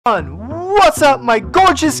What's up, my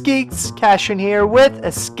gorgeous geeks? Cashren here with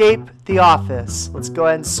Escape the Office. Let's go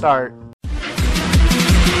ahead and start.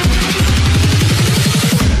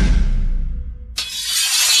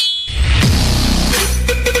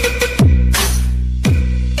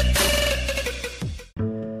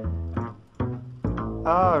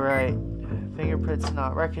 Alright, fingerprints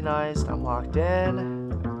not recognized. I'm locked in.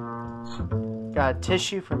 Got a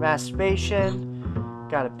tissue for masturbation.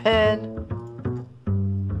 Got a pen.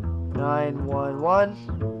 911.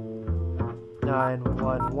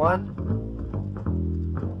 911.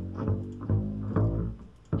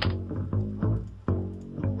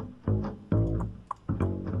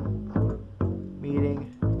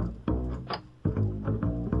 Meeting.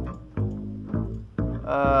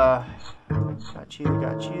 Got you,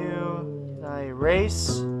 got you. Can I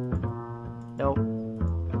erase? Nope.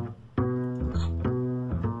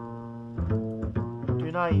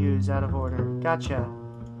 Do not use, out of order. Gotcha.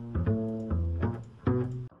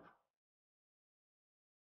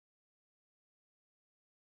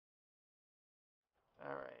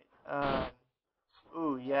 Alright,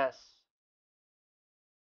 ooh, yes.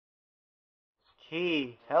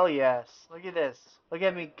 Key, hell yes. Look at this. Look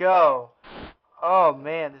at me go. Oh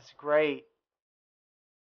man, this is great.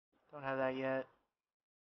 Don't have that yet.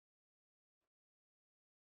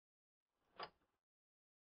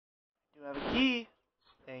 Do have a key.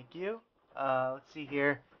 Thank you. Let's see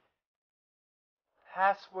here.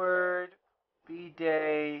 Password,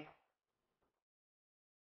 B-Day.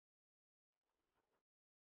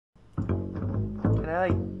 Can I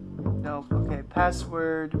like, nope, okay,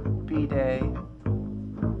 password, B-Day.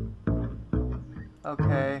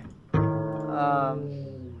 Okay.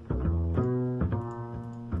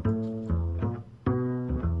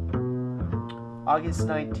 August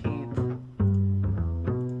 19th.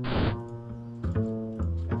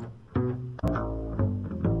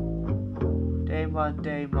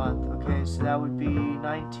 Day, month. Okay, so that would be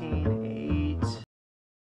 19/8.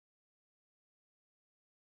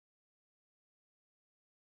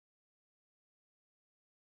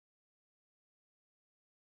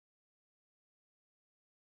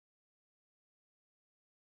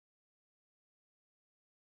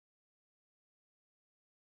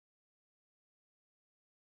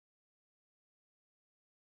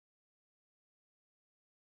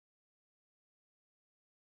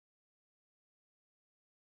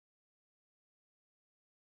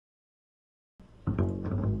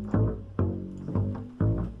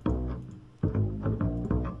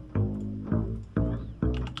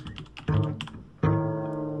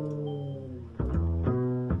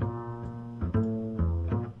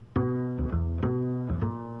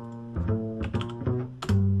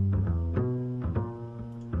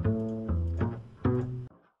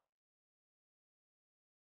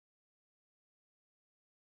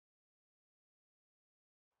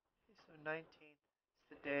 So 19th is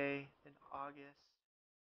the day in August.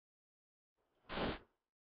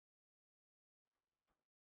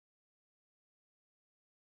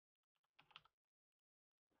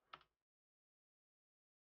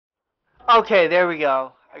 Okay, there we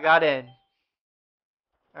go. I got in.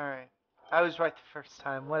 Alright. I was right the first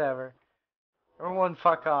time. Whatever. Everyone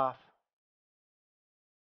fuck off.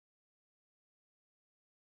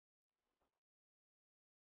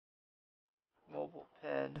 Mobile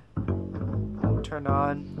pen. Won't turn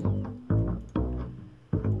on.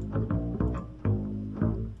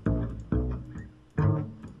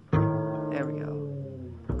 There we go.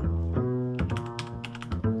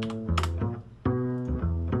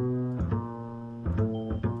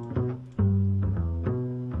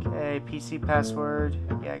 Okay, PC password.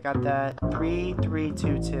 Yeah, I got that.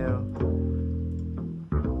 3322.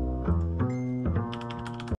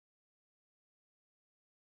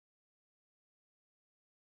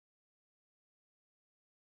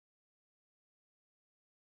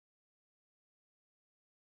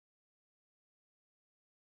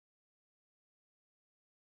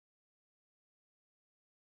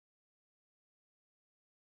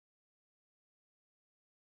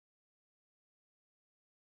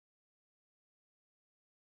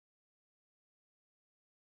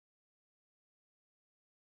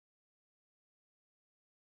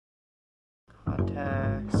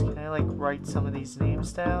 Contacts. Can I like write some of these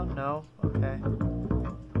names down? No? Okay.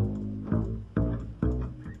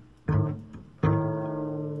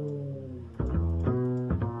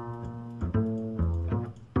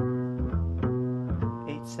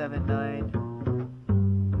 Eight seven nine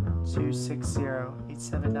 260.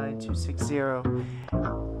 879-260.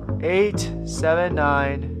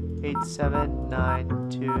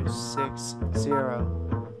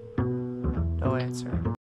 879-879-260. No answer.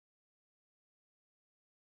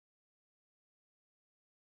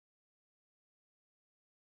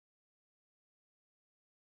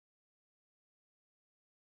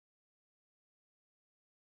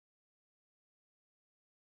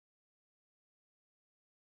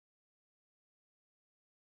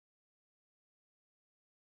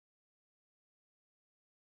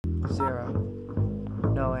 0.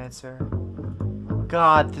 No answer.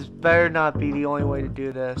 God, this better not be the only way to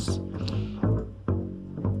do this.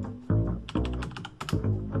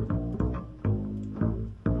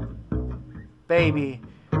 Baby.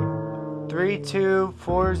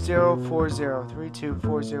 324040.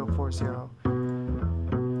 324040.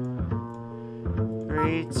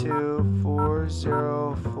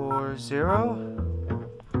 324040. Is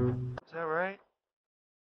that right?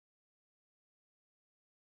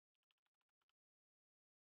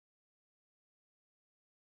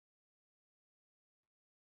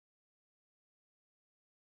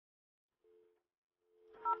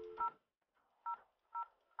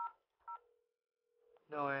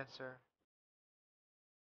 No answer.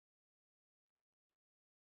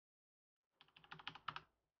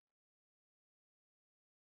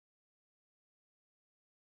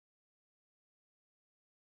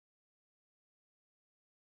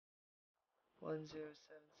 One zero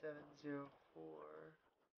seven 7 7 0 4.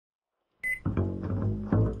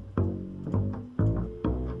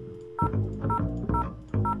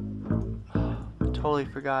 Totally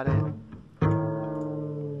forgot it.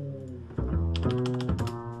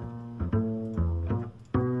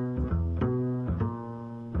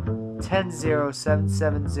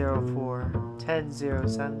 10-0-7-7-0-4.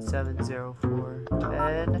 10-0-7-7-0-4.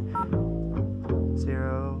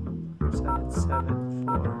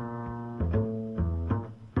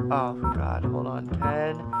 10-0-7-7-4. Oh God, hold on.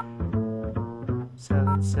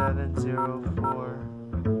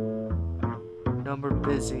 10-7-7-0-4. Number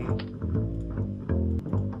busy.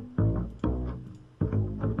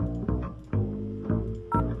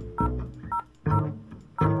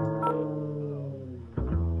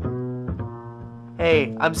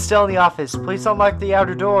 Hey, I'm still in the office. Please unlock the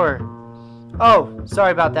outer door. Oh,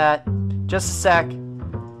 sorry about that. Just a sec.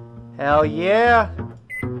 Hell yeah.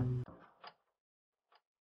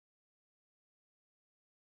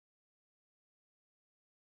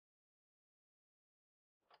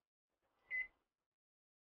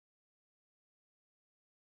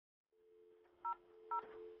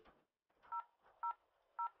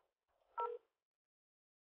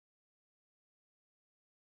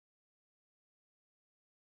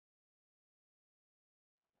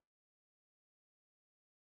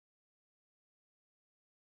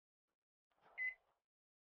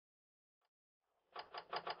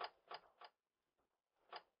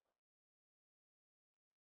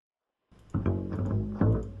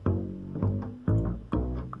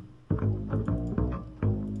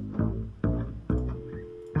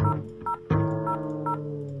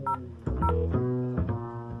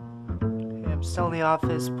 I'm still in the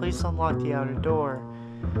office. Please unlock the outer door.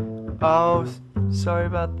 Oh, sorry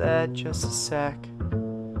about that. Just a sec.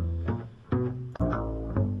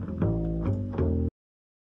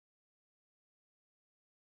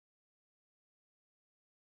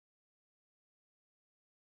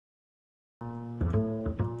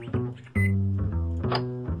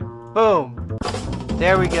 Boom.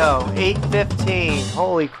 There we go. 8:15.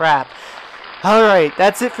 Holy crap. Alright,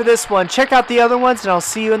 that's it for this one. Check out the other ones, and I'll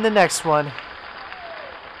see you in the next one.